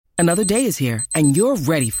Another day is here, and you're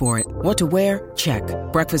ready for it. What to wear? Check.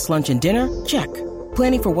 Breakfast, lunch, and dinner? Check.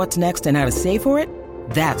 Planning for what's next and how to save for it?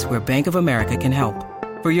 That's where Bank of America can help.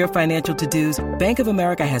 For your financial to-dos, Bank of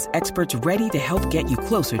America has experts ready to help get you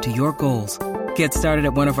closer to your goals. Get started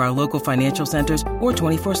at one of our local financial centers or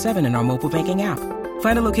 24/7 in our mobile banking app.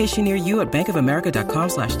 Find a location near you at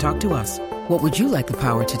bankofamerica.com/talktous. What would you like the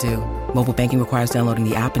power to do? Mobile banking requires downloading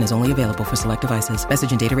the app and is only available for select devices.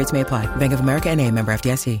 Message and data rates may apply. Bank of America N.A., member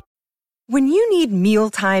FDIC. When you need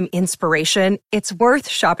mealtime inspiration, it's worth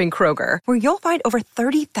shopping Kroger, where you'll find over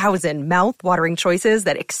 30,000 mouth-watering choices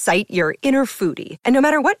that excite your inner foodie. And no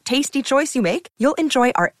matter what tasty choice you make, you'll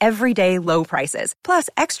enjoy our everyday low prices, plus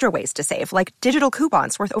extra ways to save, like digital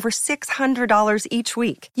coupons worth over $600 each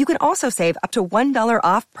week. You can also save up to $1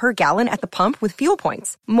 off per gallon at the pump with fuel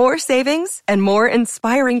points. More savings and more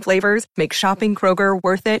inspiring flavors make shopping Kroger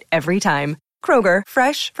worth it every time. Kroger,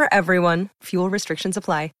 fresh for everyone. Fuel restrictions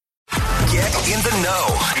apply. Get in the know.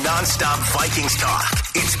 Non-stop Vikings talk.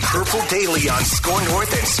 It's Purple Daily on Score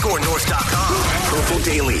North and ScoreNorth.com. Purple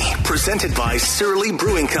Daily, presented by Surly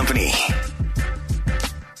Brewing Company.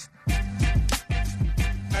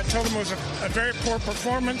 I told him it was a very poor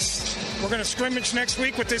performance. We're going to scrimmage next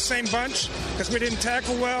week with this same bunch because we didn't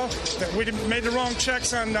tackle well, that we made the wrong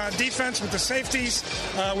checks on defense with the safeties.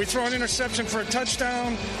 We throw an interception for a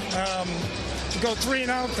touchdown. We go 3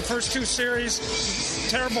 and out the first 2 series.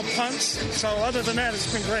 Terrible punts. So other than that, it's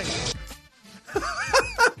been great.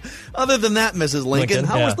 Other than that, Mrs. Lincoln,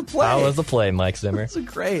 how was the play? How was the play, Mike Zimmer? It's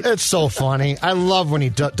great. It's so funny. I love when he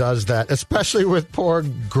does that, especially with poor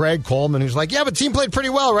Greg Coleman, who's like, yeah, but team played pretty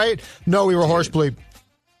well, right? No, we were horse bleep.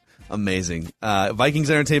 Amazing. Vikings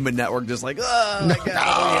Entertainment Network just like, no,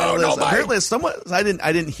 apparently I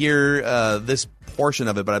didn't hear this portion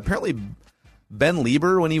of it, but apparently Ben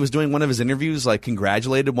Lieber, when he was doing one of his interviews, like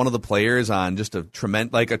congratulated one of the players on just a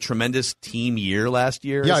tremendous team year last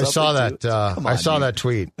year. Yeah, I saw that. I saw that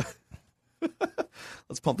tweet.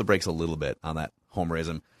 Let's pump the brakes a little bit on that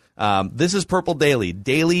homerism. This is Purple Daily,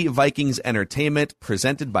 Daily Vikings Entertainment,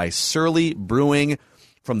 presented by Surly Brewing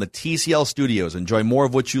from the TCL Studios. Enjoy more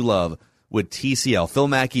of what you love with TCL. Phil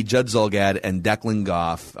Mackey, Judd Zulgad, and Declan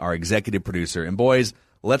Goff, our executive producer. And boys,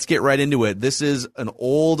 let's get right into it. This is an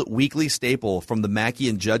old weekly staple from the Mackey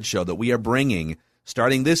and Judd show that we are bringing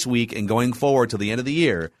starting this week and going forward to the end of the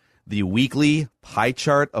year. The weekly pie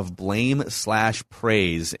chart of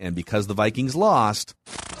blame/praise. And because the Vikings lost.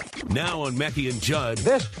 Now on Mackey and Judd.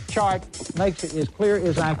 This chart makes it as clear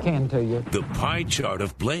as I can to you. The pie chart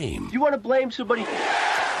of blame. You want to blame somebody?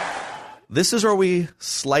 This is where we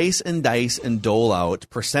slice and dice and dole out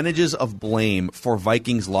percentages of blame for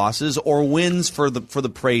Vikings losses or wins for the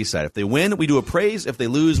praise side. If they win, we do a praise. If they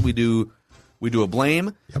lose, we do a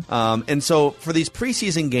blame. Yep. And so for these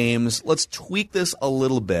preseason games, let's tweak this a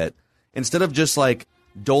little bit. Instead of just like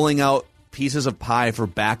doling out pieces of pie for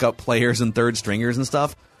backup players and third stringers and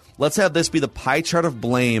stuff, let's have this be the pie chart of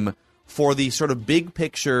blame for the sort of big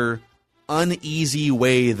picture uneasy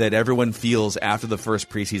way that everyone feels after the first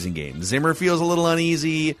preseason game. Zimmer feels a little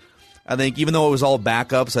uneasy. I think even though it was all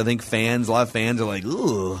backups, I think a lot of fans are like,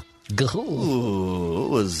 ooh,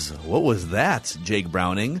 what was that, Jake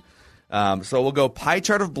Browning? So we'll go pie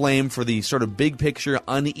chart of blame for the sort of big picture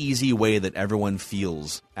uneasy way that everyone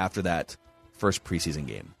feels after that first preseason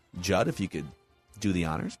game. Judd, if you could do the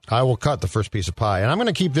honors. I will cut the first piece of pie. And I'm going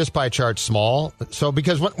to keep this pie chart small. So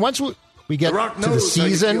because once we get to the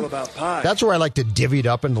season, that's where I like to divvy it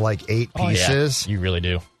up into like 8 pieces. Yeah, you really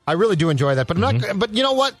do. I really do enjoy that. But I'm not. But you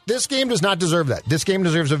know what? This game does not deserve that. This game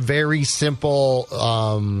deserves a very simple,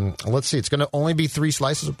 let's see. It's going to only be 3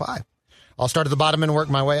 slices of pie. I'll start at the bottom and work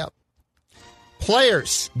my way up.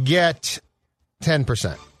 Players get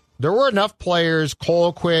 10%. There were enough players,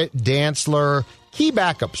 Colquitt, Dantzler, key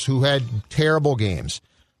backups who had terrible games.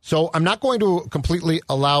 So I'm not going to completely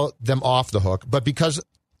allow them off the hook, but because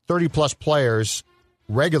 30-plus players,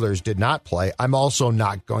 regulars, did not play, I'm also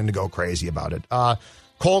not going to go crazy about it.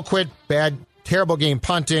 Colquitt, terrible game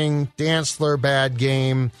punting. Dantzler, bad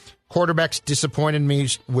game. Quarterbacks disappointed me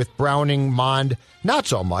with Browning, Mond, not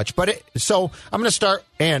so much. So I'm going to start,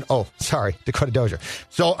 Dakota Dozier.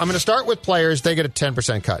 So I'm going to start with players. They get a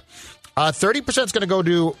 10% cut. 30% is going to go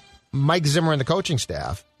to Mike Zimmer and the coaching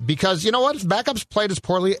staff because, you know what? If backups played as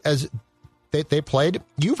poorly as they played,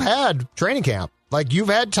 you've had training camp. Like, you've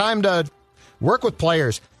had time to work with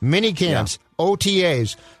players, mini camps,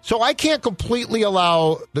 OTAs. So I can't completely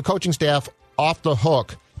allow the coaching staff off the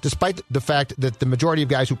hook, despite the fact that the majority of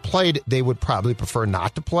guys who played, they would probably prefer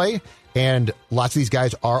not to play. And lots of these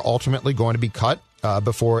guys are ultimately going to be cut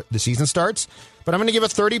before the season starts. But I'm going to give a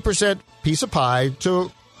 30% piece of pie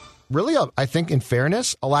to really, I think, in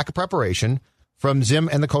fairness, a lack of preparation from Zim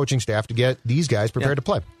and the coaching staff to get these guys prepared to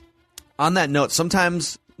play. On that note,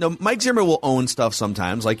 sometimes Mike Zimmer will own stuff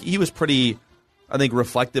sometimes. Like, he was pretty, I think,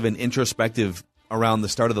 reflective and introspective around the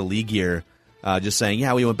start of the league year, just saying,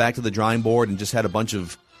 yeah, we went back to the drawing board and just had a bunch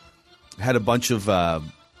of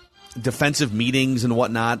defensive meetings and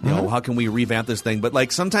whatnot. You know, how can we revamp this thing? But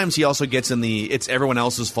like, sometimes he also gets in the it's everyone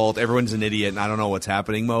else's fault, everyone's an idiot, and I don't know what's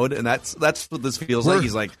happening mode. And that's what this feels like.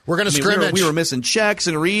 He's like, we're going to scrimmage. We were missing checks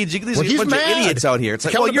and reads. These are a bunch of idiots out here. It's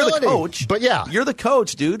like, well, you're the coach, but yeah, you're the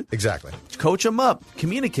coach, dude. Exactly. Coach them up.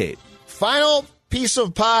 Communicate. Final piece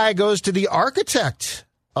of pie goes to the architect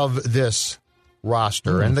of this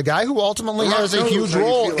roster and the guy who ultimately has a huge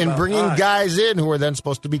role in bringing guys in who are then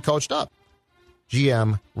supposed to be coached up.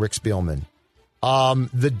 GM Rick Spielman.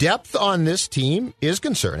 The depth on this team is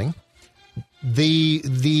concerning.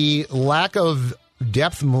 The lack of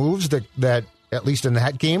depth moves that at least in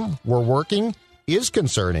that game were working is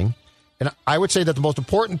concerning. And I would say that the most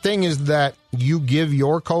important thing is that you give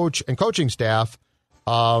your coach and coaching staff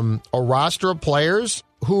a roster of players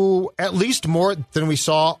who, at least more than we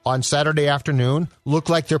saw on Saturday afternoon, look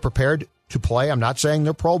like they're prepared to play. I'm not saying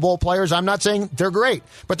they're Pro Bowl players. I'm not saying they're great,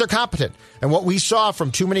 but they're competent. And what we saw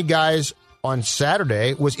from too many guys on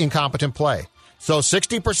Saturday was incompetent play. So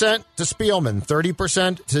 60% to Spielman,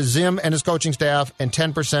 30% to Zim and his coaching staff, and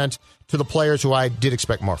 10% to the players who I did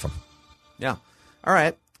expect more from. Yeah. All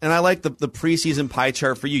right. And I like the preseason pie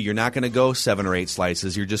chart for you. You're not going to go 7 or 8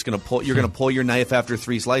 slices. You're just going to pull. You're going to pull your knife after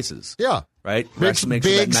 3 slices. Yeah. Right. Make sure that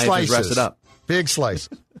big knife slices. is rested up. Big slices.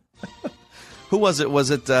 Who was it? Was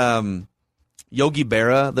it Yogi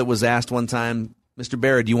Berra that was asked one time, Mr.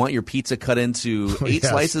 Berra, do you want your pizza cut into 8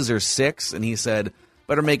 slices or 6? And he said,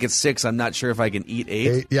 better make it 6. I'm not sure if I can eat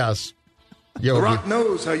 8. Yes. Yogi. Rock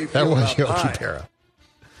knows how you feel that was about Yogi pie. Berra.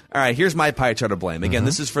 All right, here's my pie chart of blame. Again,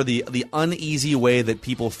 this is for the uneasy way that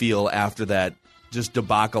people feel after that just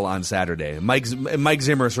debacle on Saturday. Mike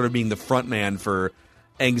Zimmer sort of being the front man for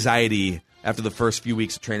anxiety after the first few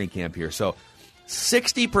weeks of training camp here. So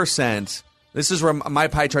 60%, this is where my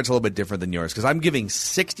pie chart's a little bit different than yours, because I'm giving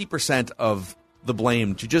 60% of the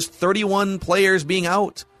blame to just 31 players being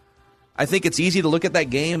out. I think it's easy to look at that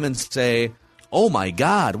game and say, oh my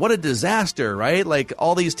God, what a disaster, right? Like,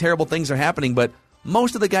 all these terrible things are happening, but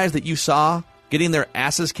most of the guys that you saw getting their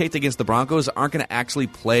asses kicked against the Broncos aren't going to actually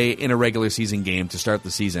play in a regular season game to start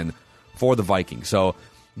the season for the Vikings. So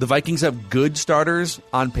the Vikings have good starters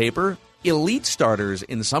on paper, elite starters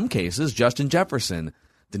in some cases, Justin Jefferson,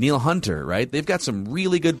 Danielle Hunter, right? They've got some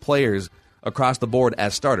really good players across the board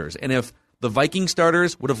as starters. And if the Viking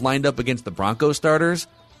starters would have lined up against the Broncos starters,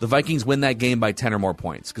 the Vikings win that game by 10 or more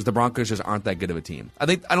points, because the Broncos just aren't that good of a team. I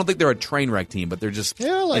don't think they're a train wreck team, but they're just...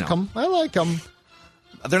 Yeah, I like them. I like them.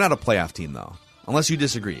 They're not a playoff team, though, unless you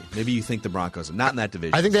disagree. Maybe you think the Broncos are not in that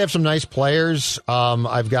division. I think they have some nice players.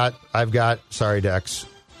 I've got. Sorry, Dex.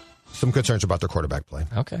 Some concerns about their quarterback play.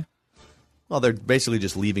 Okay. Well, they're basically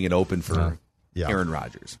just leaving it open for Yeah. Aaron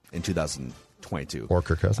Rodgers in 2022. Or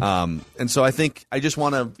Kirk Cousins. And so I think I just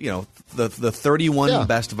want to, the 31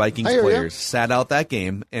 best Vikings players sat out that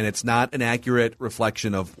game, and it's not an accurate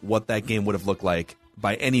reflection of what that game would have looked like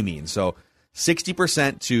by any means. So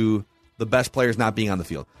 60% to the best players not being on the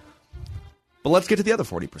field. But let's get to the other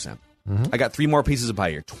 40%. I got 3 more pieces of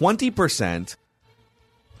pie here. 20%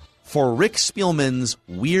 for Rick Spielman's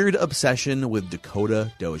weird obsession with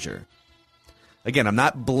Dakota Dozier. Again, I'm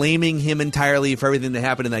not blaming him entirely for everything that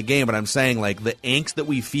happened in that game, but I'm saying, like, the angst that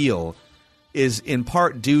we feel is in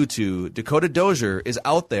part due to Dakota Dozier is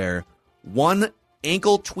out there one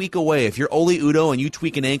ankle tweak away. If you're Oli Udoh and you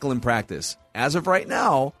tweak an ankle in practice, as of right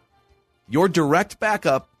now, your direct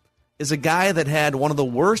backup is a guy that had one of the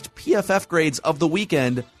worst PFF grades of the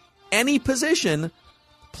weekend, any position,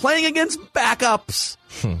 playing against backups.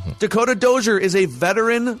 Dakota Dozier is a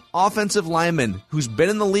veteran offensive lineman who's been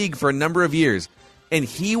in the league for a number of years, and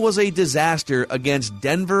he was a disaster against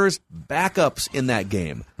Denver's backups in that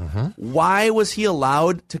game. Why was he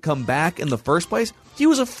allowed to come back in the first place? He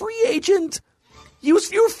was a free agent. You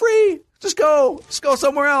were free. Just go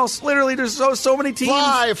somewhere else. Literally, there's so many teams.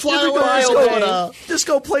 Fly away, just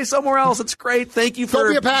go play somewhere else. It's great. Thank you for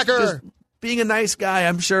be a Packer. just being a nice guy,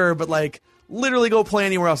 I'm sure, but like, literally go play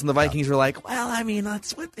anywhere else. And the Vikings were like, well, I mean,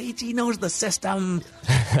 that's what he knows the system.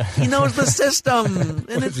 He knows the system.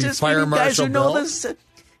 And it's just Fire maybe guys who know Bill? this.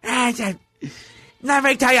 Not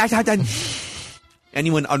very tired.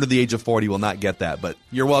 Anyone under the age of 40 will not get that, but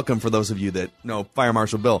you're welcome for those of you that know Fire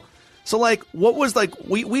Marshal Bill. So, like, what was, like,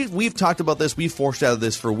 we've talked about this, we've foreshadowed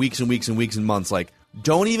this for weeks and weeks and weeks and months. Like,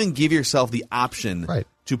 don't even give yourself the option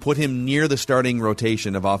to put him near the starting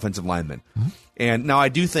rotation of offensive linemen. And now I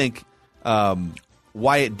do think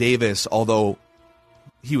Wyatt Davis, although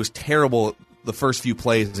he was terrible the first few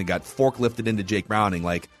plays and got forklifted into Jake Browning,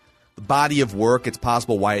 like the body of work, it's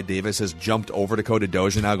possible Wyatt Davis has jumped over Dakota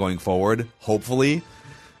Dozier now going forward, hopefully.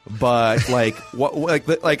 But like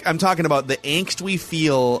I'm talking about the angst we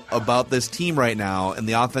feel about this team right now and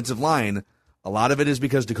the offensive line. A lot of it is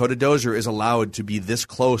because Dakota Dozier is allowed to be this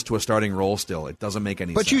close to a starting role still. It doesn't make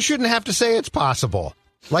any sense. But you shouldn't have to say it's possible.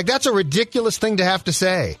 Like, that's a ridiculous thing to have to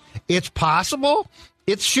say. It's possible?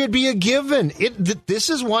 It should be a given.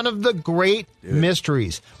 This is one of the great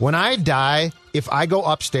mysteries. When I die, if I go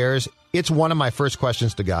upstairs, it's one of my first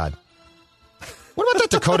questions to God. What about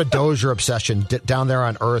that Dakota Dozier obsession down there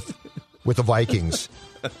on Earth with the Vikings?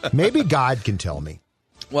 Maybe God can tell me.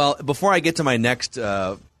 Well, before I get to my next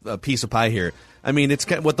piece of pie here, I mean, it's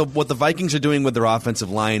what the Vikings are doing with their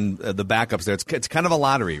offensive line, the backups there. It's kind of a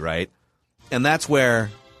lottery, right? And that's where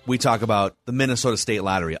we talk about the Minnesota State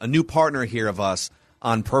Lottery, a new partner here of us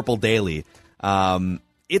on Purple Daily.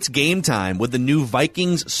 It's game time with the new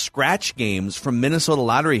Vikings scratch games from Minnesota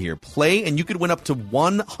Lottery here. Play, and you could win up to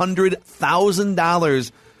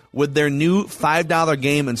 $100,000 with their new $5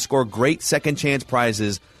 game and score great second chance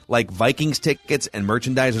prizes like Vikings tickets and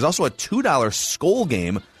merchandise. There's also a $2 Skol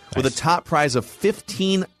game with a top prize of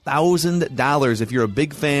 $15,000. If you're a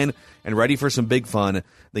big fan and ready for some big fun,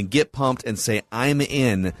 then get pumped and say, I'm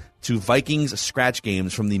in to Vikings scratch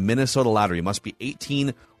games from the Minnesota Lottery. You must be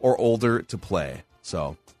 18 or older to play.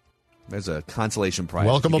 So there's a consolation prize.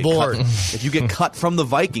 Welcome aboard. If you get cut from the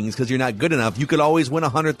Vikings because you're not good enough, you could always win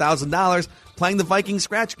 $100,000 playing the Vikings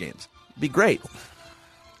scratch games. It'd be great.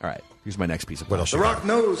 All right, here's my next piece of pie. The Rock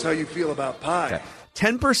knows how you feel about pie. Okay.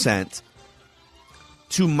 10%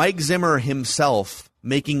 to Mike Zimmer himself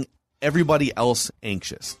making everybody else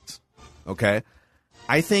anxious. Okay?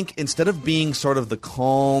 I think instead of being sort of the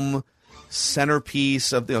calm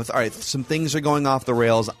centerpiece of, all right, some things are going off the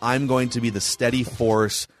rails, I'm going to be the steady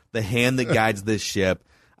force, the hand that guides this ship.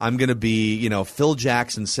 I'm going to be, Phil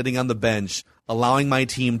Jackson sitting on the bench, allowing my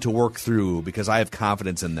team to work through because I have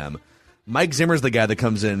confidence in them. Mike Zimmer's the guy that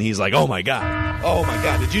comes in and he's like, oh my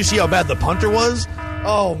God, did you see how bad the punter was?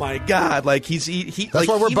 Oh my God! Like he that's like,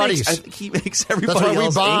 why we're buddies. He makes everybody That's why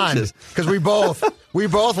else we bond, anxious because we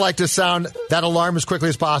both like to sound that alarm as quickly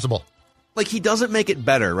as possible. Like, he doesn't make it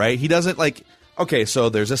better, right? He doesn't okay, so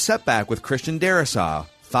there's a setback with Christian Darrisaw.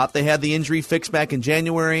 Thought they had the injury fixed back in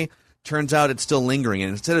January. Turns out it's still lingering. And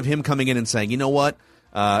instead of him coming in and saying, you know what,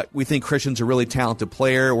 we think Christian's a really talented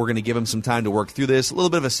player. We're going to give him some time to work through this. A little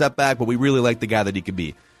bit of a setback, but we really like the guy that he could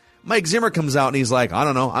be. Mike Zimmer comes out and he's like, I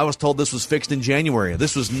don't know. I was told this was fixed in January.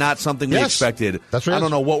 This was not something we expected. That's right. I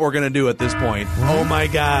don't know what we're going to do at this point. Oh, my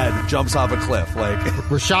God. Jumps off a cliff. Like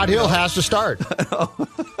Rashad Hill has to start.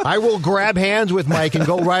 I will grab hands with Mike and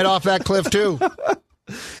go right off that cliff, too.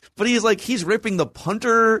 But he's ripping the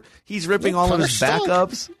punter. He's ripping all of his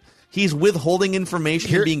backups. He's withholding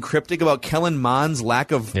information and being cryptic about Kellen Mond's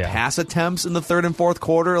lack of pass attempts in the third and fourth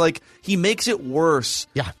quarter. Like, he makes it worse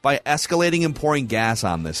by escalating and pouring gas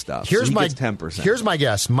on this stuff. Here's so my 10%. Here's my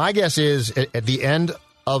guess. My guess is at the end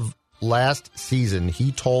of last season,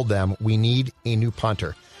 he told them we need a new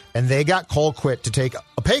punter. And they got Colquitt to take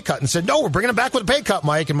a pay cut and said, no, we're bringing him back with a pay cut,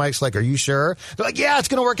 Mike. And Mike's like, are you sure? They're like, yeah, it's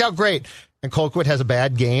going to work out great. And Colquitt has a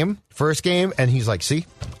bad game, first game, and he's like, see,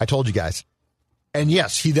 I told you guys. And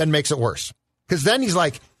yes, he then makes it worse. Because then he's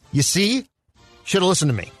like, you see, should have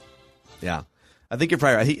listened to me. Yeah. I think you're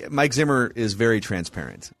probably right. Mike Zimmer is very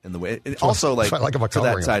transparent in the way. And also, like to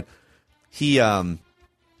that side, he,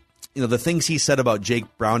 the things he said about Jake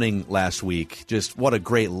Browning last week, just what a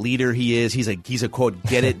great leader he is. He's a quote,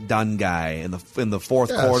 get it done guy in the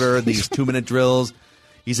fourth quarter, these 2-minute drills.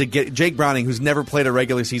 He's Jake Browning, who's never played a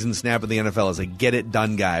regular season snap in the NFL, is a get it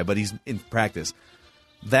done guy, but he's in practice.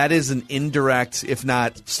 That is an indirect, if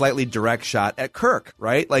not slightly direct shot at Kirk,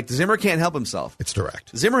 right? Like, Zimmer can't help himself. It's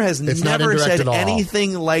direct. Zimmer has never said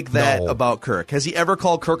anything like that about Kirk. Has he ever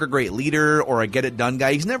called Kirk a great leader or a get-it-done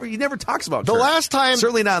guy? He never talks about Kirk.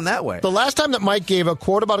 Certainly not in that way. The last time that Mike gave a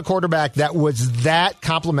quote about a quarterback that was that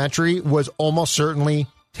complimentary was almost certainly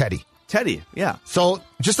Teddy. Teddy, yeah. So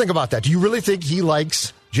just think about that. Do you really think he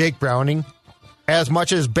likes Jake Browning as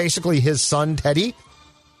much as basically his son, Teddy?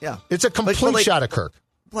 Yeah. It's a complete shot at Kirk.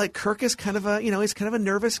 Like, Kirk is kind of he's kind of a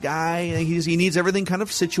nervous guy. He needs everything kind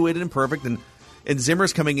of situated and perfect. And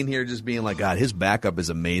Zimmer's coming in here just being like, God, his backup is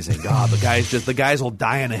amazing. God, the guys will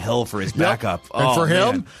die on a hill for his backup. And oh, for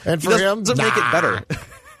him, man. He doesn't make it better.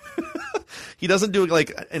 He doesn't do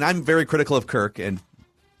it and I'm very critical of Kirk, and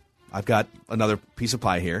I've got another piece of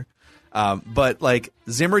pie here. But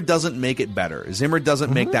Zimmer doesn't make it better. Zimmer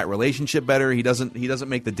doesn't make that relationship better. He doesn't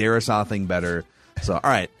make the Darrisaw thing better. So, all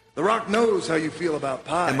right. The Rock knows how you feel about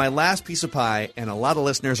pie. And my last piece of pie, and a lot of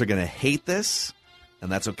listeners are going to hate this,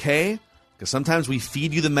 and that's okay, because sometimes we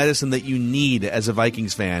feed you the medicine that you need as a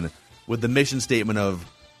Vikings fan with the mission statement of,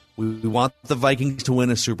 we want the Vikings to win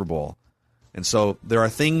a Super Bowl. And so there are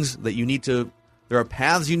things that you need to, there are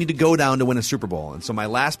paths you need to go down to win a Super Bowl. And so my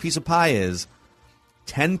last piece of pie is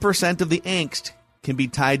 10% of the angst can be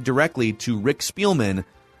tied directly to Rick Spielman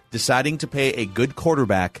deciding to pay a good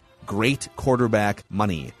quarterback, great quarterback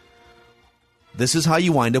money. This is how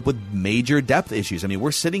you wind up with major depth issues. I mean,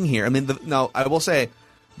 we're sitting here. I mean, now, I will say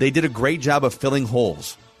they did a great job of filling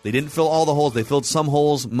holes. They didn't fill all the holes. They filled some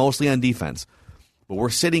holes, mostly on defense. But we're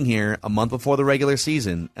sitting here a month before the regular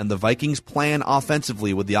season, and the Vikings' plan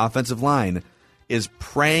offensively with the offensive line is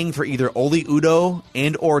praying for either Oli Udoh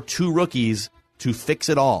and or 2 rookies to fix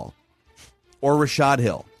it all. Or Rashad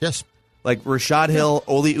Hill. Yes. Like Rashad Hill,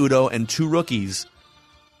 Oli Udoh, and 2 rookies.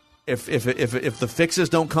 If the fixes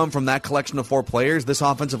don't come from that collection of 4 players, this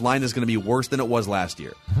offensive line is going to be worse than it was last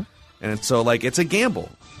year. Mm-hmm. And so, like, it's a gamble.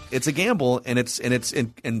 It's a gamble,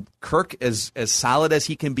 and Kirk, as solid as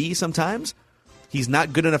he can be sometimes, he's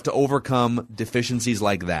not good enough to overcome deficiencies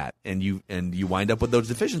like that. And you wind up with those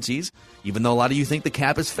deficiencies, even though a lot of you think the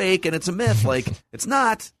cap is fake and it's a myth. Like, it's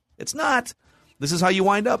not. It's not. This is how you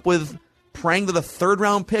wind up with praying to the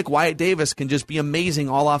 3rd-round pick. Wyatt Davis can just be amazing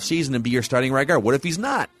all offseason and be your starting right guard. What if he's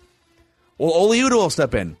not? Well, Oli Udoh will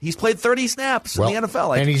step in. He's played 30 snaps in the NFL.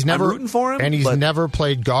 Like, and I'm rooting for him. And he's never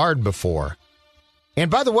played guard before. And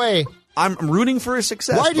by the way, I'm rooting for his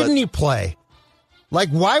success. Why didn't he play? Like,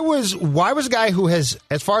 why was a guy who has,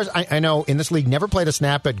 as far as I know, in this league, never played a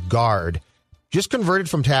snap at guard, just converted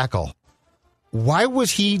from tackle? Why was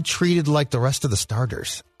he treated like the rest of the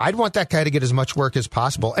starters? I'd want that guy to get as much work as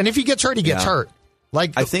possible. And if he gets hurt, he gets hurt.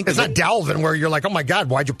 Like, I think it's not Dalvin where you're like, oh my God,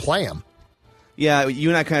 why'd you play him? Yeah, you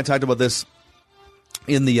and I kind of talked about this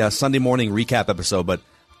in the Sunday morning recap episode, but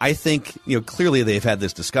I think, clearly they've had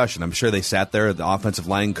this discussion. I'm sure they sat there, the offensive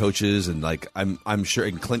line coaches, and like I'm sure,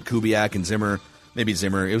 and Clint Kubiak and Zimmer, maybe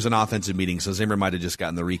Zimmer. It was an offensive meeting, so Zimmer might have just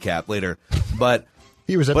gotten the recap later. But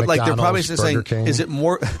he was at but McDonald's, like they're probably just saying, King. is it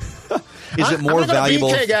more valuable?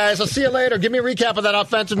 BK, guys, I'll see you later. Give me a recap of that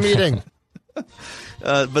offensive meeting.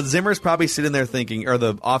 But Zimmer's probably sitting there thinking, or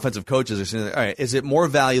the offensive coaches are sitting there, all right, is it more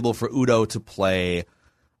valuable for Udoh to play,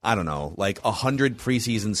 I don't know, like 100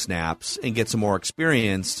 preseason snaps and get some more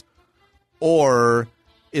experience, or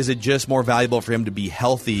is it just more valuable for him to be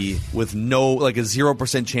healthy with no, like a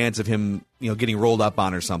 0% chance of him, getting rolled up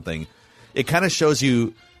on or something? It kind of shows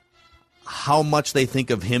you how much they think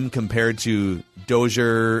of him compared to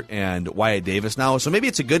Dozier and Wyatt Davis now. So maybe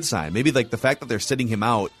it's a good sign. Maybe like the fact that they're sitting him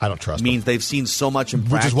out, I don't trust means them. They've seen so much in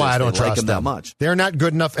practice. Which is why I don't trust like him that much. They're not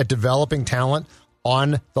good enough at developing talent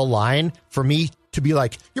on the line for me to be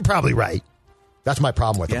like, you're probably right. That's my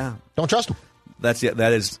problem with them. Don't trust them.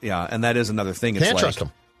 And that is another thing. It's Can't like trust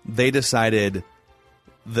them. They decided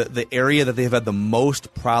the area that they've had the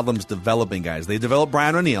most problems developing guys. They developed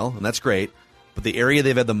Brian O'Neill, and that's great. But the area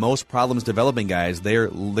they've had the most problems developing guys, they're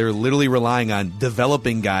literally relying on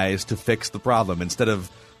developing guys to fix the problem instead of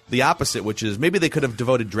the opposite, which is maybe they could have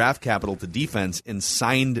devoted draft capital to defense and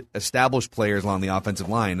signed established players along the offensive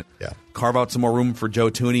line. Yeah. Carve out some more room for Joe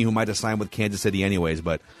Thuney, who might have signed with Kansas City anyways.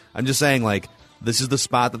 But I'm just saying, like, this is the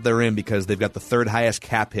spot that they're in because they've got the 3rd highest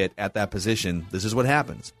cap hit at that position. This is what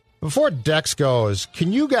happens. Before Dex goes,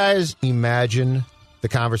 can you guys imagine the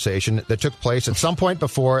conversation that took place at some point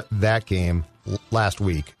before that game last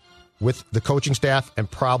week with the coaching staff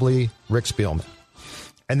and probably Rick Spielman?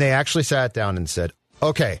 And they actually sat down and said,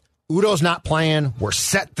 okay, Udoh's not playing. We're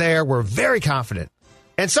set there. We're very confident.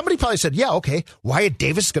 And somebody probably said, yeah, okay, Wyatt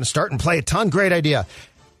Davis is going to start and play a ton. Great idea.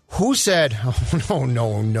 Who said, oh,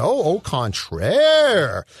 no, au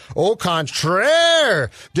contraire. Au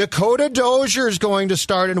contraire. Dakota Dozier is going to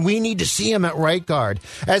start, and we need to see him at right guard.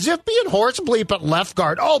 As if being horse bleep at left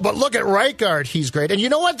guard. Oh, but look at right guard. He's great. And you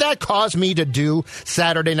know what that caused me to do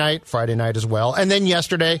Saturday night, Friday night as well, and then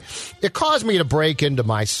yesterday? It caused me to break into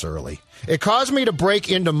my Surly. It caused me to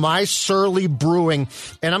break into my Surly Brewing.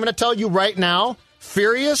 And I'm going to tell you right now,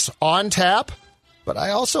 Furious on tap, but I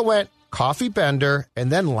also went Coffee Bender,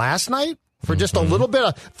 and then last night for just a little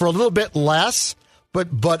bit less,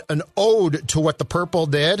 but an ode to what the Purple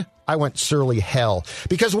did, I went Surly Hell.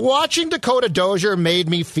 Because watching Dakota Dozier made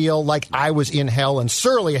me feel like I was in hell, and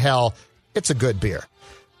Surly Hell, it's a good beer.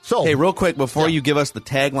 So, hey, real quick before you give us the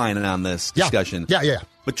tagline on this discussion,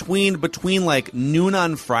 between like noon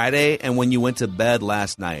on Friday and when you went to bed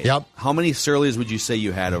last night, how many Surlys would you say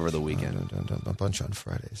you had over the weekend? A bunch on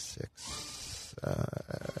Friday, 6.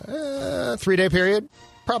 3-day period,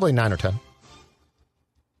 probably 9 or 10.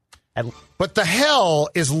 But the hell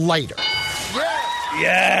is lighter.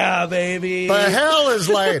 Yeah, baby. The hell is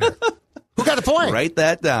lighter. Who got the point? Write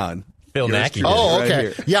that down. Phil Mackey. Oh, okay.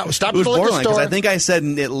 Right, yeah, stop it was at the liquor borderline, store. I think I said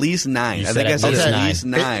at least 9. I think I said at least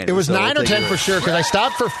 9. It was so 9 or 10 for sure, because I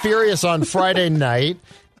stopped for Furious on Friday night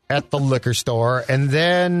at the liquor store, and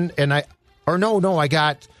then, I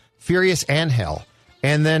got Furious and Hell.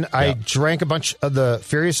 And then I drank a bunch of the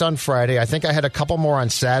Furious on Friday. I think I had a couple more on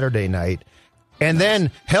Saturday night. And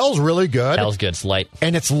then Hell's really good. Hell's good. It's light.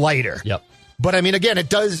 And it's lighter. Yep. But I mean, again, it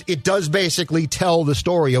does basically tell the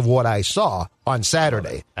story of what I saw on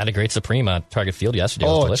Saturday. I had a great Supreme on Target Field yesterday.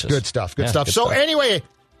 Oh, it was it's good stuff. Good stuff. Good so stuff. anyway,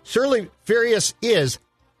 Surly Furious is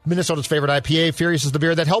Minnesota's favorite IPA. Furious is the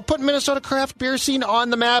beer that helped put Minnesota craft beer scene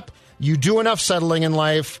on the map. You do enough settling in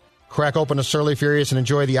life. Crack open a Surly Furious and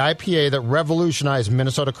enjoy the IPA that revolutionized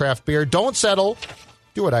Minnesota craft beer. Don't settle.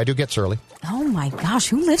 Do what I do. Get Surly. Oh my gosh,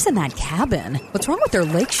 who lives in that cabin? What's wrong with their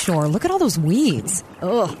lakeshore? Look at all those weeds.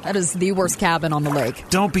 Ugh, that is the worst cabin on the lake.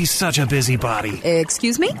 Don't be such a busybody.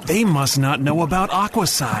 Excuse me? They must not know about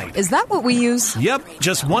Aquacide. Is that what we use? Yep,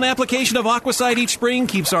 just one application of Aquacide each spring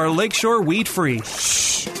keeps our lakeshore weed-free.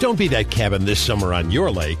 Don't be that cabin this summer on your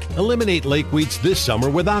lake. Eliminate lake weeds this summer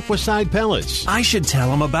with Aquacide pellets. I should tell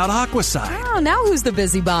them about Aquacide. Oh, now who's the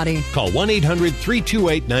busybody? Call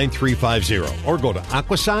 1-800-328-9350 or go to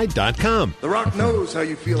aquacide.com. The Rock knows how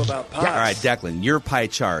you feel about pies. All right, Declan, your pie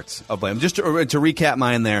charts of blame. Just to recap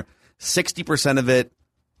mine there, 60% of it,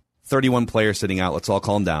 31 players sitting out. Let's all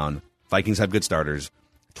calm down. Vikings have good starters.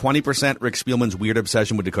 20% Rick Spielman's weird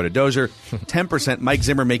obsession with Dakota Dozier. 10% Mike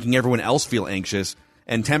Zimmer making everyone else feel anxious.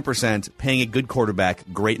 And 10% paying a good quarterback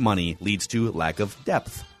great money leads to lack of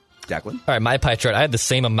depth. Declan? All right, my pie chart. I had the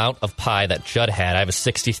same amount of pie that Judd had. I have a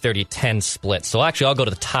 60-30-10 split. So actually, I'll go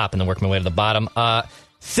to the top and then work my way to the bottom.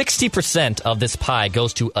 60% of this pie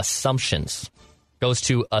goes to assumptions. Goes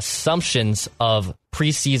to assumptions of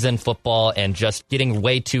preseason football and just getting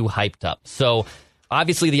way too hyped up. So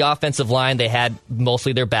obviously the offensive line, they had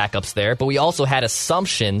mostly their backups there, but we also had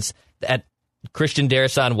assumptions that Christian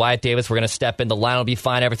Darrisaw, Wyatt Davis were going to step in, the line will be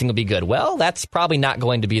fine, everything will be good. Well, that's probably not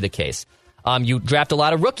going to be the case. You draft a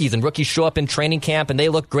lot of rookies, and rookies show up in training camp, and they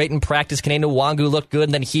look great in practice. Kene Nwangu looked good,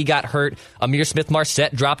 and then he got hurt. Amir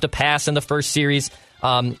Smith-Marset dropped a pass in the first series.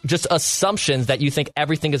 Just assumptions that you think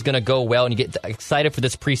everything is going to go well, and you get excited for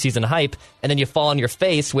this preseason hype, and then you fall on your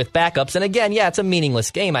face with backups. And again, yeah, it's a meaningless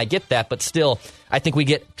game. I get that, but still, I think we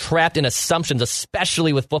get trapped in assumptions,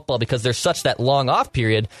 especially with football, because there's such that long off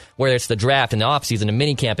period where it's the draft and the offseason and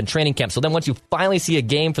minicamp and training camp. So then once you finally see a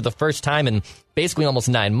game for the first time in basically almost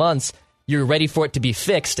 9 months, you're ready for it to be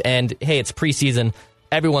fixed. And hey, it's preseason.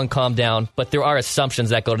 Everyone calm down. But there are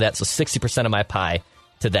assumptions that go to that. So 60% of my pie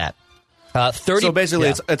to that. 30. So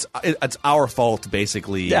basically, it's our fault,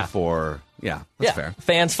 basically. That's fair.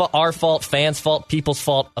 Fans' fault, our fault, fans' fault, people's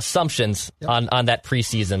fault. Assumptions on that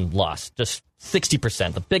preseason loss. Just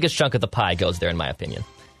 60%. The biggest chunk of the pie goes there, in my opinion.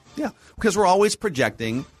 Yeah, because we're always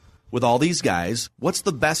projecting with all these guys, what's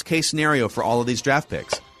the best case scenario for all of these draft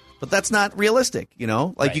picks? But that's not realistic, you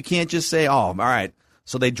know? Like, you can't just say, oh, all right,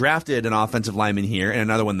 so they drafted an offensive lineman here and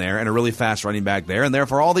another one there and a really fast running back there, and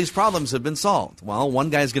therefore all these problems have been solved. Well,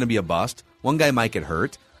 one guy's going to be a bust. One guy might get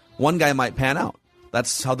hurt. One guy might pan out.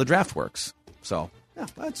 That's how the draft works. So, yeah,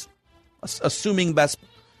 that's assuming best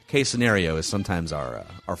case scenario is sometimes our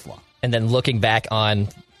flaw. And then looking back on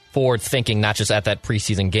forward thinking, not just at that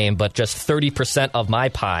preseason game, but just 30% of my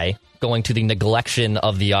pie going to the neglection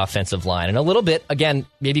of the offensive line. And a little bit, again,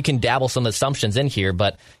 maybe you can dabble some assumptions in here,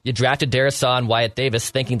 but you drafted Darrisaw and Wyatt Davis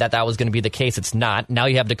thinking that was going to be the case. It's not. Now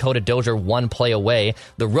you have Dakota Dozier one play away.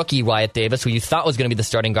 The rookie Wyatt Davis, who you thought was going to be the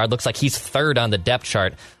starting guard, looks like he's third on the depth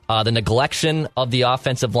chart. The neglection of the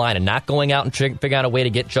offensive line and not going out and figuring out a way to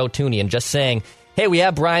get Joe Thuney and just saying, hey, we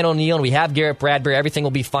have Brian O'Neill and we have Garrett Bradbury. Everything will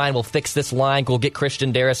be fine. We'll fix this line. We'll get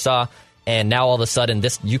Christian Darrisaw. And now all of a sudden,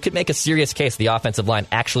 you could make a serious case the offensive line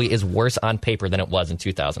actually is worse on paper than it was in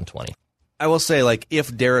 2020. I will say, like,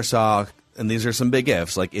 if Darrisaw, and these are some big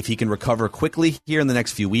ifs, like if he can recover quickly here in the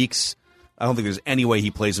next few weeks, I don't think there's any way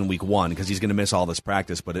he plays in week 1 because he's going to miss all this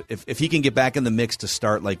practice. But if he can get back in the mix to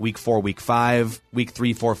start like week 4, week 5, week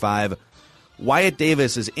 3, 4, 5, Wyatt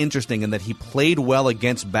Davis is interesting in that he played well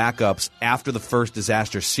against backups after the first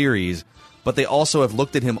disaster series, but they also have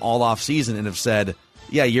looked at him all off season and have said,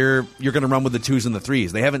 yeah, you're going to run with the 2s and the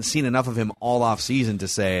 3s. They haven't seen enough of him all off season to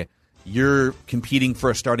say you're competing for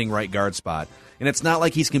a starting right guard spot. And it's not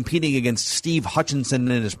like he's competing against Steve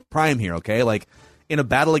Hutchinson in his prime here, okay? Like in a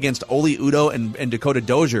battle against Oli Udoh and Dakota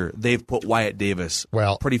Dozier, they've put Wyatt Davis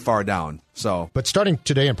pretty far down. So, but starting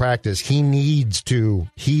today in practice, he needs to,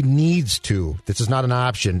 this is not an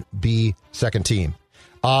option, be second team.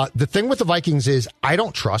 The thing with the Vikings is I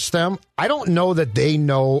don't trust them. I don't know that they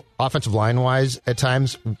know offensive line-wise at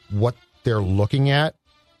times what they're looking at.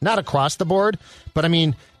 Not across the board, but I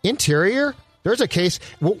mean, interior, there's a case.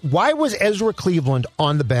 Why was Ezra Cleveland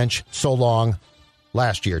on the bench so long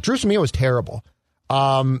last year? Drew Samia was terrible.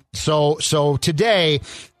 So today,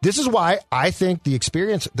 this is why I think the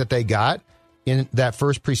experience that they got in that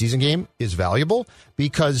first preseason game is valuable,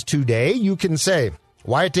 because today you can say,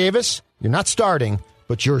 Wyatt Davis, you're not starting,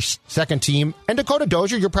 but you're second team, and Dakota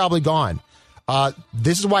Dozier, you're probably gone.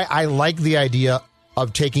 This is why I like the idea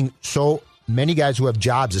of taking so many guys who have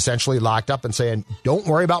jobs essentially locked up and saying, don't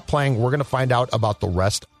worry about playing. We're going to find out about the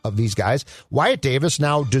rest of these guys. Wyatt Davis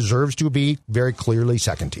now deserves to be very clearly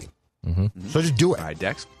second team. Mm-hmm. So just do it. All right,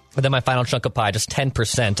 Dex. And then my final chunk of pie, just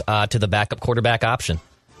 10% to the backup quarterback option.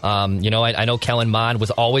 I know Kellen Mond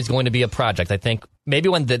was always going to be a project. I think maybe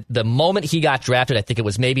when the moment he got drafted, I think it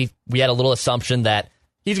was maybe we had a little assumption that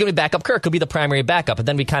he's going to be backup. Kirk could be the primary backup. And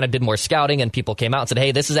then we kind of did more scouting, and people came out and said,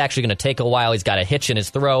 hey, this is actually going to take a while. He's got a hitch in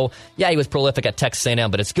his throw. Yeah, he was prolific at Texas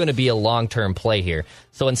A&M, but it's going to be a long-term play here.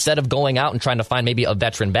 So instead of going out and trying to find maybe a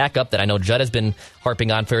veteran backup that I know Judd has been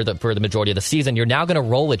harping on for the majority of the season, you're now going to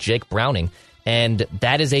roll with Jake Browning. And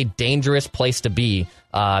that is a dangerous place to be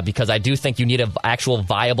because I do think you need an actual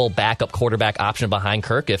viable backup quarterback option behind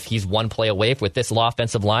Kirk if he's one play away with this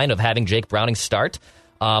offensive line of having Jake Browning start.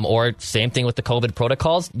 Or same thing with the COVID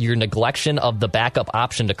protocols. Your neglection of the backup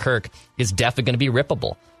option to Kirk is definitely going to be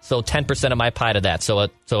rippable. So 10% of my pie to that. So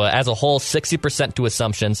as a whole, 60% to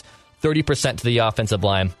assumptions, 30% to the offensive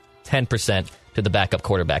line, 10% to the backup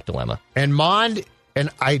quarterback dilemma. And Mond,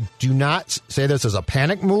 and I do not say this as a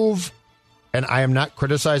panic move, and I am not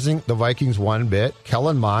criticizing the Vikings one bit.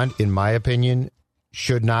 Kellen Mond, in my opinion,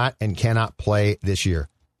 should not and cannot play this year.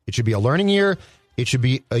 It should be a learning year. It should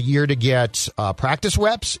be a year to get practice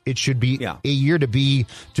reps. It should be a year to be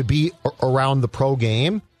around the pro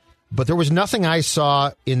game. But there was nothing I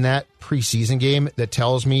saw in that preseason game that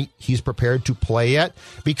tells me he's prepared to play yet.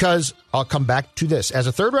 Because I'll come back to this. As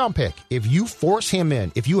a third-round pick, if you force him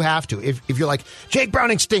in, if you have to, if you're like, Jake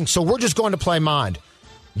Browning stinks, so we're just going to play Mond,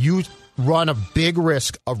 you run a big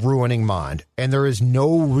risk of ruining Mond. And there is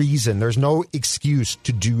no reason, there's no excuse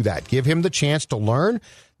to do that. Give him the chance to learn.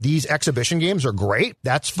 These exhibition games are great.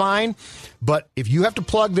 That's fine. But if you have to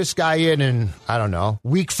plug this guy in, I don't know,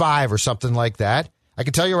 week 5 or something like that, I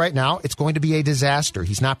can tell you right now, it's going to be a disaster.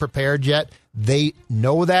 He's not prepared yet. They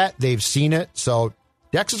know that. They've seen it. So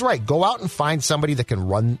Dex is right. Go out and find somebody that can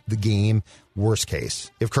run the game, worst case,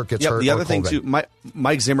 if Kirk gets hurt. The other or thing, COVID. too,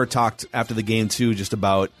 Mike Zimmer talked after the game, too, just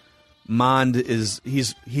about Mond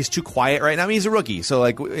he's too quiet right now. I mean, he's a rookie.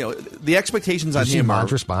 So, the expectations on him are...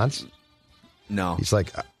 Mond's response? No. He's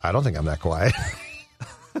like, I don't think I'm that quiet.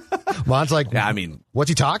 Mond's like, yeah, I mean, what's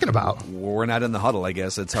he talking about? We're not in the huddle, I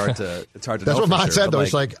guess. It's hard to That's know what Mond sure, said, though.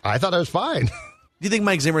 It's like, I thought I was fine. Do you think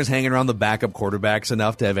Mike Zimmer is hanging around the backup quarterbacks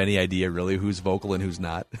enough to have any idea really who's vocal and who's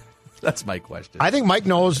not? That's my question. I think Mike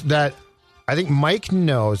knows that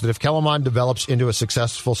if Kellen Mond develops into a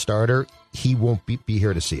successful starter, he won't be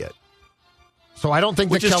here to see it. So I don't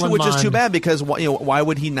think which is too bad, because why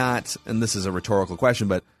would he not? And this is a rhetorical question,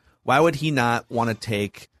 but why would he not want to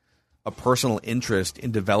take a personal interest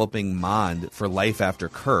in developing Mond for life after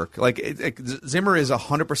Kirk? Zimmer is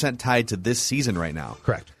 100% tied to this season right now.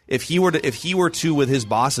 Correct. If he were to with his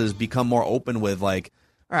bosses become more open with all right,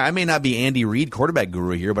 I may not be Andy Reid quarterback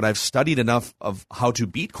guru here, but I've studied enough of how to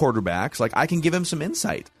beat quarterbacks. I can give him some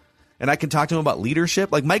insight, and I can talk to him about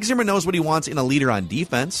leadership. Mike Zimmer knows what he wants in a leader on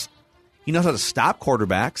defense. He knows how to stop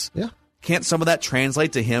quarterbacks. Yeah. Can't some of that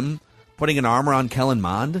translate to him putting an arm around Kellen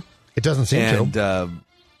Mond? It doesn't seem to.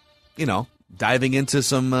 And, diving into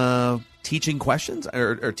some teaching questions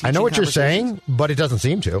or teaching I know what you're saying, but it doesn't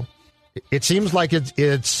seem to. It seems like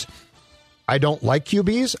it's I don't like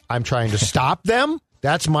QBs. I'm trying to stop them.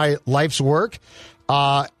 That's my life's work.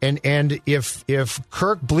 And if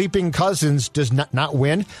Kirk bleeping Cousins does not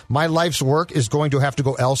win, my life's work is going to have to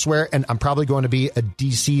go elsewhere, and I'm probably going to be a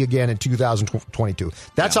DC again in 2022.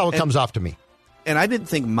 That's how it comes off to me. And I didn't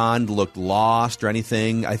think Mond looked lost or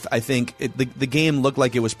anything. I think the game looked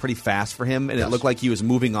like it was pretty fast for him, and it looked like he was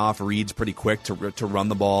moving off reads pretty quick to run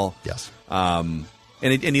the ball. Yes. And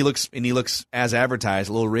he looks as advertised,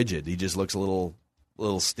 a little rigid. He just looks a little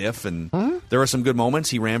stiff, and there were some good moments.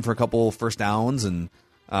 He ran for a couple first downs, and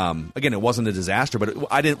again, it wasn't a disaster. But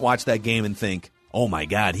I didn't watch that game and think, "Oh my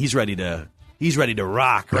God, he's ready to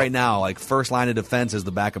rock right now." First line of defense as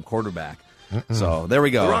the backup quarterback. So there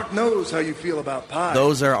we go. The Rock knows how you feel about pie.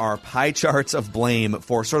 Those are our pie charts of blame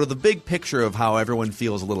for sort of the big picture of how everyone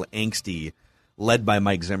feels a little angsty led by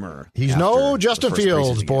Mike Zimmer. He's no Justin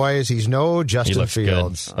Fields, boys. He's no Justin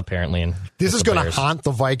Fields. Good, apparently. And this is going to haunt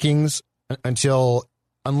the Vikings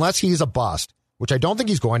unless he's a bust, which I don't think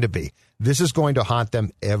he's going to be. This is going to haunt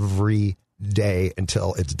them every day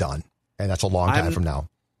until it's done. And that's a long time from now.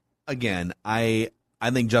 Again, I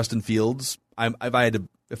think Justin Fields, if I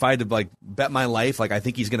had to like bet my life, like I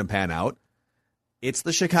think he's going to pan out. It's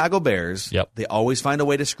the Chicago Bears. Yep. They always find a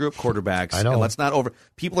way to screw up quarterbacks. I know. And let's not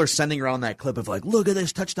people are sending around that clip of like, look at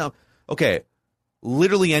this touchdown. Okay.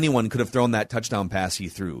 Literally anyone could have thrown that touchdown pass he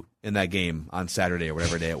threw in that game on Saturday or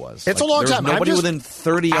whatever day it was. It's a long time. Nobody within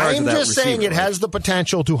 30 yards of that receiver. I'm just saying it has the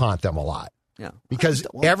potential to haunt them a lot. Yeah. Because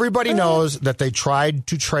everybody knows that they tried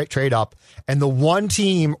to trade up, and the one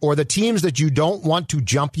team or the teams that you don't want to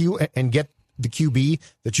jump you and get the QB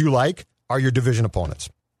that you like are your division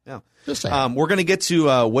opponents. Yeah. Just saying. We're going to get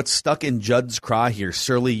to what's stuck in Judd's craw here.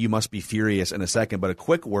 Surly, you must be furious in a second, but a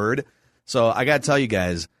quick word. So I got to tell you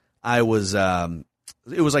guys, it was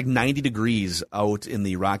like 90 degrees out in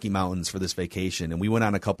the Rocky Mountains for this vacation, and we went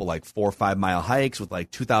on a couple like 4 or 5 mile hikes with like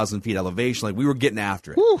 2,000 feet elevation. Like we were getting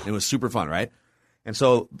after it. It was super fun, right? And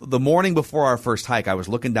so the morning before our first hike, I was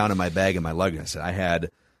looking down in my bag and my luggage. I had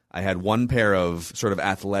one pair of sort of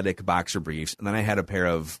athletic boxer briefs, and then I had a pair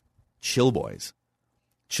of Chill Boys.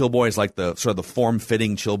 Chill Boys, like the sort of the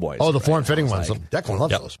form-fitting Chill Boys. Oh, the form-fitting ones. Like, Declan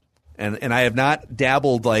loves those. And I have not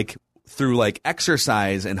dabbled like through like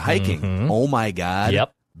exercise and hiking. Mm-hmm. Oh my God.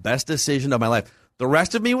 Yep. Best decision of my life. The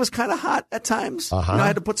rest of me was kind of hot at times. Uh-huh. I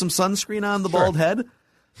had to put some sunscreen on the bald head.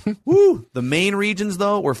 Woo! The main regions,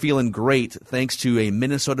 though, were feeling great thanks to a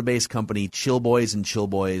Minnesota-based company, Chill Boys and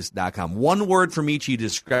chillboys.com. One word from each of you to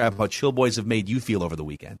describe how Chill Boys have made you feel over the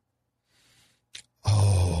weekend.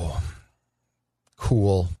 Oh,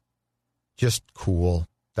 cool. Just cool.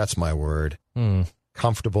 That's my word.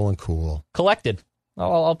 Comfortable and cool. Collected.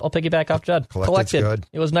 I'll piggyback off Judd. Collected. Good.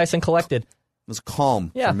 It was nice and collected. It was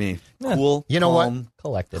calm for me. Yeah. Cool. You know calm,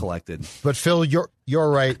 what? Collected. But Phil, you're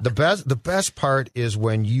right. The best part is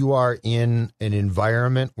when you are in an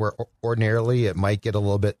environment where ordinarily it might get a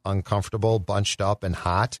little bit uncomfortable, bunched up, and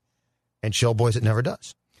hot. And Chill Boys, it never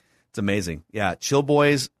does. It's amazing. Yeah, Chill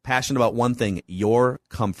Boys, passionate about one thing, your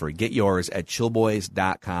comfort. Get yours at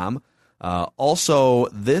chillboys.com. Also,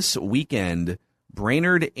 this weekend,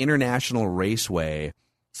 Brainerd International Raceway,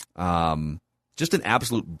 just an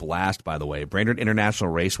absolute blast, by the way. Brainerd International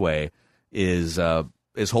Raceway is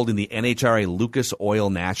holding the NHRA Lucas Oil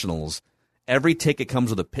Nationals. Every ticket comes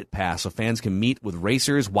with a pit pass, so fans can meet with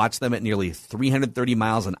racers, watch them at nearly 330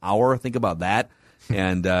 miles an hour. Think about that.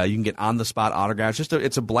 And you can get on-the-spot autographs.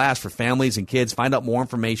 It's a blast for families and kids. Find out more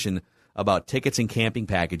information about tickets and camping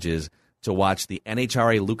packages to watch the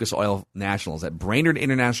NHRA Lucas Oil Nationals at Brainerd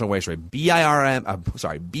International Raceway,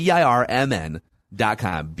 BIRMN.com,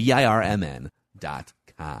 BIRMN.com.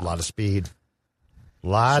 A lot of speed.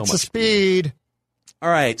 Lots of speed. All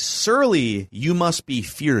right, Surly, you must be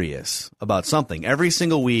furious about something. Every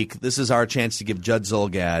single week, this is our chance to give Judd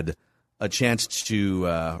Zulgad a chance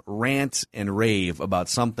to rant and rave about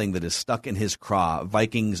something that is stuck in his craw,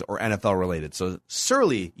 Vikings or NFL related. So,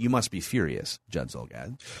 Surly, you must be furious, Judd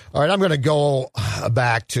Zulgad. All right, I'm going to go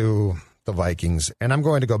back to the Vikings, and I'm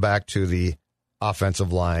going to go back to the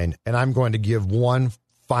offensive line, and I'm going to give one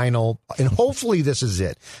final, and hopefully this is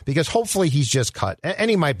it, because hopefully he's just cut,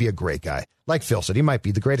 and he might be a great guy. Like Phil said, he might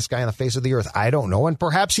be the greatest guy on the face of the earth. I don't know, and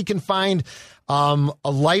perhaps he can find a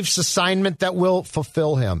life's assignment that will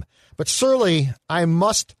fulfill him. But Surly, I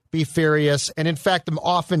must be furious, and in fact, I'm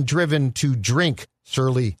often driven to drink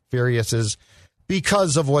Surly Furiouses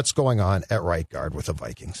because of what's going on at right guard with the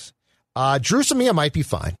Vikings. Drew Samia might be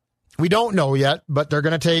fine. We don't know yet, but they're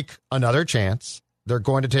going to take another chance. They're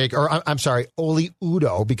going to take, or I'm sorry, Oli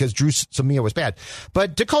Udoh, because Drew Samia was bad.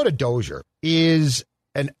 But Dakota Dozier is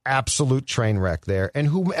an absolute train wreck there. And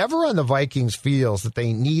whomever on the Vikings feels that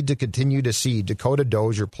they need to continue to see Dakota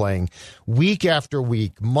Dozier playing week after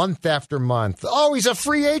week, month after month. Oh, he's a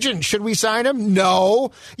free agent. Should we sign him?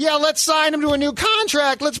 No. Yeah, let's sign him to a new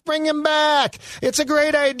contract. Let's bring him back. It's a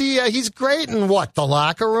great idea. He's great in what? The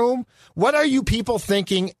locker room? What are you people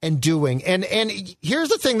thinking and doing? And here's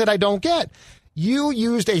the thing that I don't get. You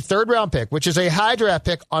used a third-round pick, which is a high draft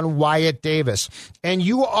pick, on Wyatt Davis, and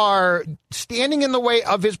you are standing in the way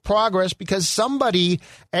of his progress because somebody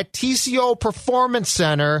at TCO Performance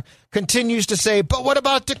Center continues to say, but what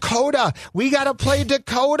about Dakota? We got to play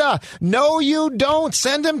Dakota. No, you don't.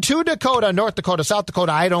 Send him to Dakota, North Dakota, South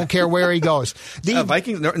Dakota. I don't care where he goes. The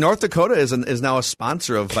Vikings, North Dakota is now a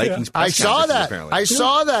sponsor of Vikings. I saw that. Apparently. I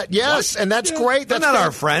saw that. Yes, and that's great. They're not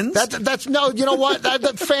our friends. That's no. You know what?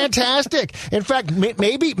 That's fantastic. In fact,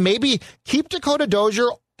 maybe keep Dakota Dozier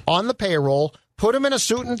on the payroll. put him in a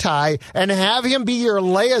suit and tie, and have him be your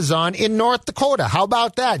liaison in North Dakota. How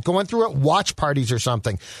about that? Going through at watch parties or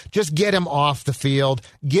something. Just get him off the field.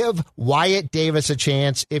 Give Wyatt Davis a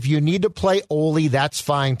chance. If you need to play Ole, that's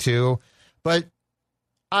fine too. But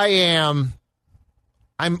I'm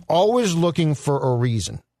always looking for a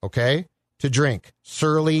reason, okay, to drink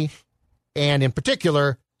Surly, and in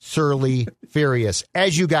particular, Surly Furious,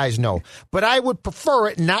 as you guys know. But I would prefer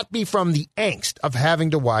it not be from the angst of having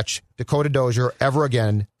to watch Dakota Dozier ever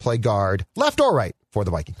again play guard, left or right, for the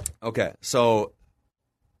Vikings. Okay, so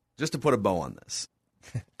just to put a bow on this.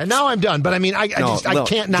 And now I'm done, but I mean, I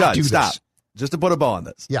can't not Judd, do stop. this. Just to put a bow on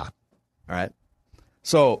this. Yeah. All right.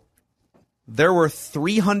 So there were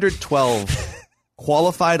 312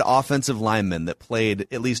 qualified offensive linemen that played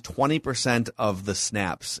at least 20% of the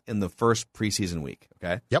snaps in the first preseason week.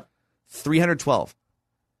 Okay. Yep. 312.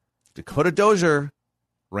 Dakota Dozier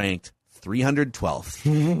ranked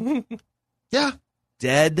 312th. Yeah.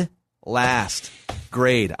 Dead last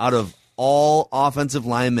grade out of all offensive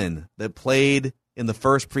linemen that played in the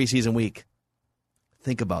first preseason week.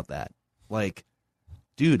 Think about that. Like,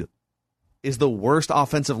 dude is the worst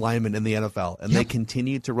offensive lineman in the NFL, and they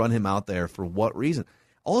continue to run him out there for what reason?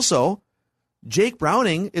 Also, Jake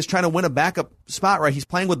Browning is trying to win a backup spot, right? He's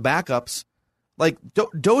playing with backups. Like,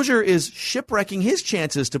 Dozier is shipwrecking his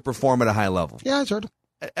chances to perform at a high level. Yeah, I heard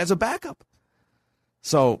as a backup.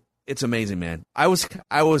 So it's amazing, man. I was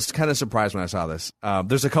kind of surprised when I saw this.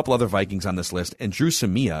 There's a couple other Vikings on this list, and Drew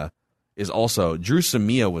Samia is also. Drew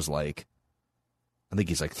Samia was like, I think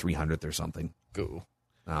he's like 300th or something. Go.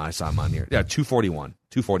 I saw him on here. Yeah, 241.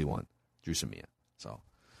 Drew Samia. So,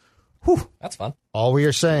 that's fun. All we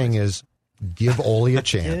are saying is give Ole a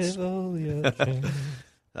chance.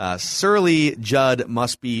 Surly Judd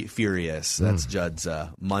must be furious. That's Judd's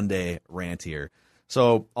Monday rant here.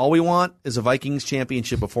 So all we want is a Vikings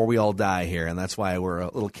championship before we all die here, and that's why we're a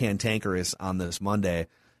little cantankerous on this Monday.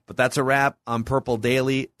 But that's a wrap on Purple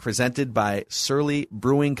Daily, presented by Surly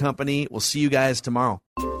Brewing Company. We'll see you guys tomorrow.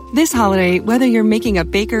 This holiday, whether you're making a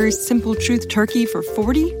Baker's Simple Truth turkey for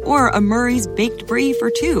 40 or a Murray's Baked Brie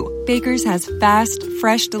for 2, Baker's has fast,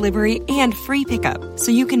 fresh delivery and free pickup,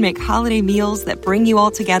 so you can make holiday meals that bring you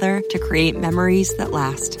all together to create memories that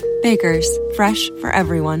last. Baker's, fresh for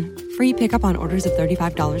everyone. Free pickup on orders of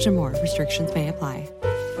 $35 or more. Restrictions may apply.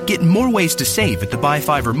 Get more ways to save at the Buy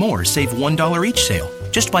 5 or More Save $1 each sale.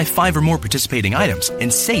 Just buy 5 or more participating items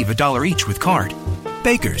and save $1 each with card.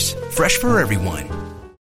 Baker's, fresh for everyone.